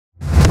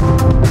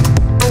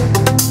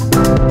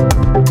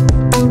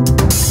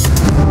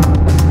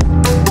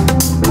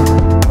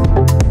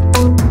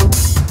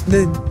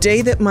The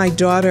day that my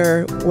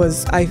daughter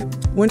I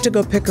went to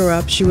go pick her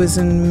up. She was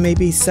in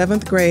maybe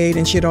 7th grade,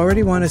 and she had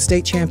already won a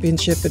state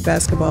championship at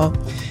basketball.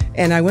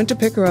 And I went to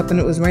pick her up, and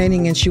it was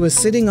raining, and she was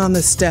sitting on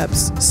the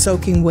steps,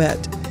 soaking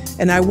wet.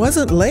 And I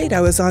wasn't late. I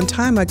was on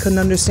time. I couldn't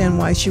understand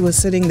why she was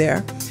sitting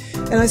there.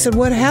 And I said,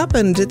 "What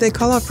happened? Did they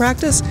call off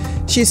practice?"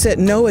 She said,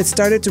 "No, it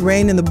started to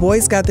rain, and the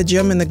boys got the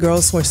gym, and the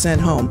girls were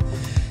sent home."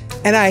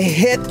 And I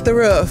hit the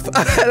roof.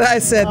 And I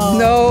said,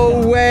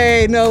 no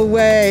way, no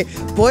way.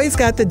 Boys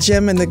got the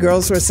gym and the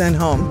girls were sent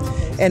home.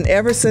 And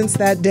ever since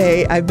that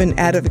day, I've been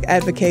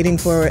advocating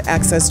for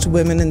access to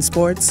women in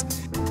sports.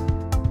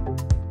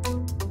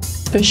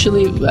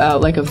 Especially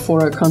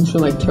for a country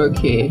like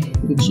Turkey,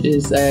 which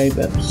is a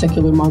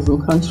secular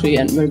Muslim country,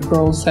 and where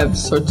girls have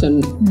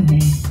certain,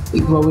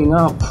 growing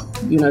up,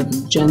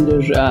 the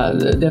gender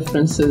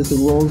differences, the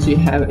roles you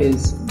have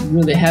is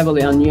really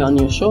heavily on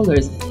your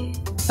shoulders.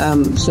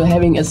 So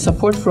having a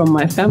support from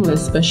my family,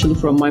 especially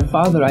from my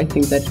father, I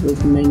think that was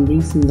the main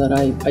reason that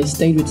I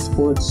stayed with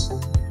sports.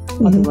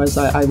 Otherwise,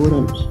 I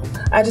wouldn't.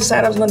 I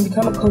decided I was going to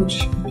become a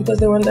coach because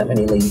there weren't that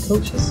many lady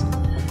coaches.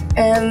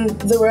 And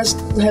the rest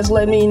has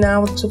led me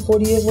now to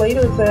 40 years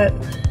later that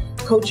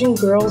coaching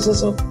girls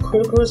is a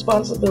critical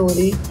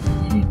responsibility.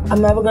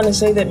 I'm never going to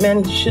say that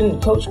men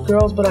shouldn't coach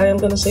girls, but I am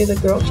going to say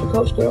that girls should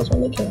coach girls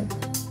when they can.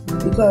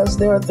 Because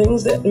there are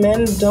things that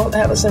men don't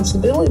have a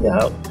sensibility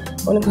about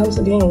when it comes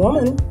to being a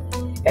woman,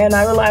 and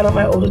I relied on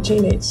my older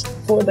teammates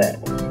for that.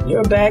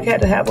 Your bag had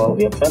to have all of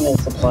your feminine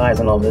supplies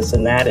and all this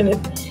and that, and if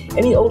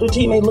any older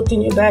teammate looked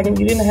in your bag and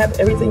you didn't have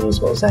everything you were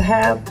supposed to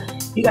have,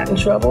 you got in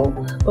trouble.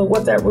 But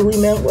what that really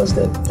meant was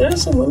that there are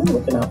some women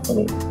looking out for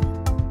me.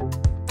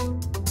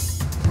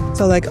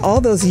 So like all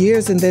those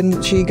years, and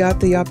then she got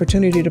the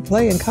opportunity to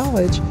play in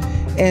college,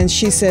 and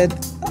she said,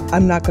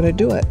 "I'm not going to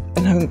do it."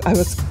 And I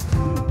was,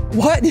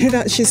 "What? You're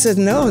not?" She said,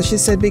 "No." She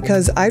said,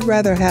 "Because I'd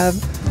rather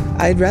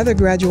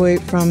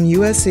graduate from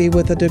USC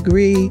with a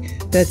degree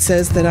that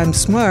says that I'm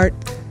smart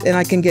and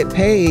I can get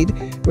paid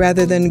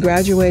rather than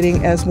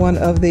graduating as one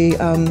of the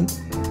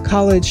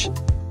college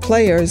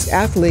players,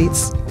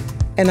 athletes,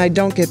 and I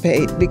don't get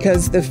paid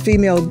because the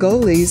female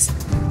goalies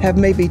have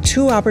maybe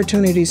 2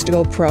 opportunities to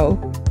go pro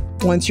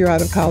once you're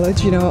out of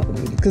college,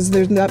 because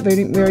there's not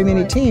very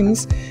many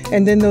teams,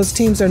 and then those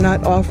teams are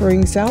not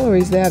offering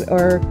salaries that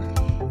are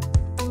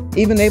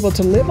even able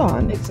to live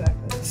on." Exactly.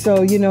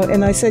 So,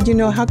 and I said,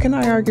 how can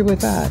I argue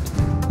with that?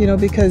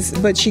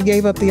 But she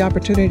gave up the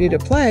opportunity to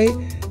play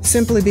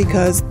simply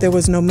because there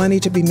was no money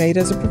to be made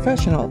as a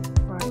professional.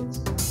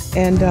 Right.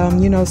 And,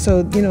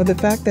 the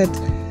fact that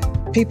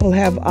people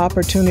have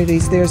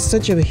opportunities, there's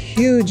such a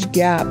huge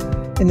gap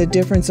in the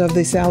difference of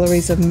the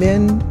salaries of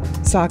men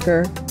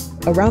soccer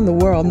around the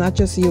world, not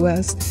just the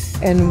U.S.,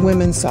 and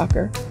women's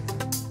soccer.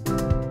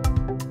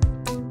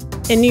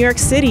 In New York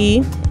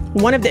City,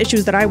 one of the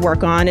issues that I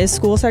work on is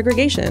school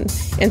segregation.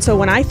 And so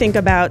when I think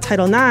about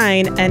Title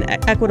IX and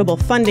equitable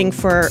funding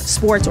for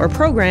sports or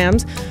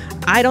programs,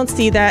 I don't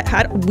see that,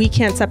 we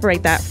can't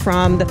separate that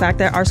from the fact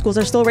that our schools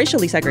are still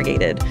racially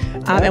segregated.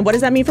 And what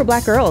does that mean for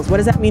Black girls? What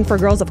does that mean for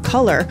girls of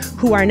color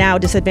who are now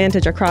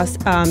disadvantaged across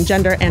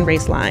gender and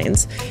race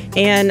lines?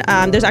 And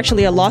there's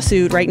actually a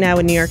lawsuit right now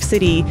in New York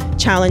City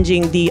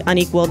challenging the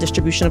unequal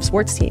distribution of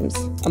sports teams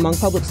among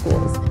public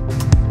schools.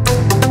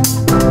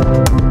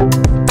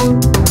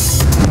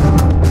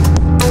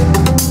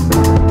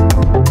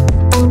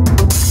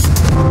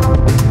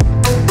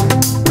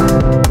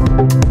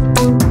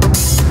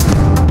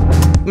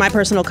 My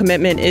personal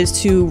commitment is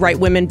to write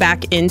women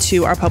back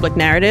into our public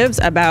narratives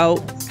about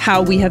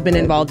how we have been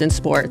involved in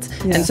sports.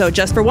 Yeah. And so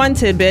just for one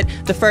tidbit,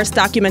 the first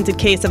documented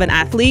case of an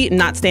athlete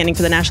not standing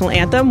for the national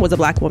anthem was a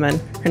Black woman.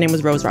 Her name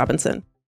was Rose Robinson.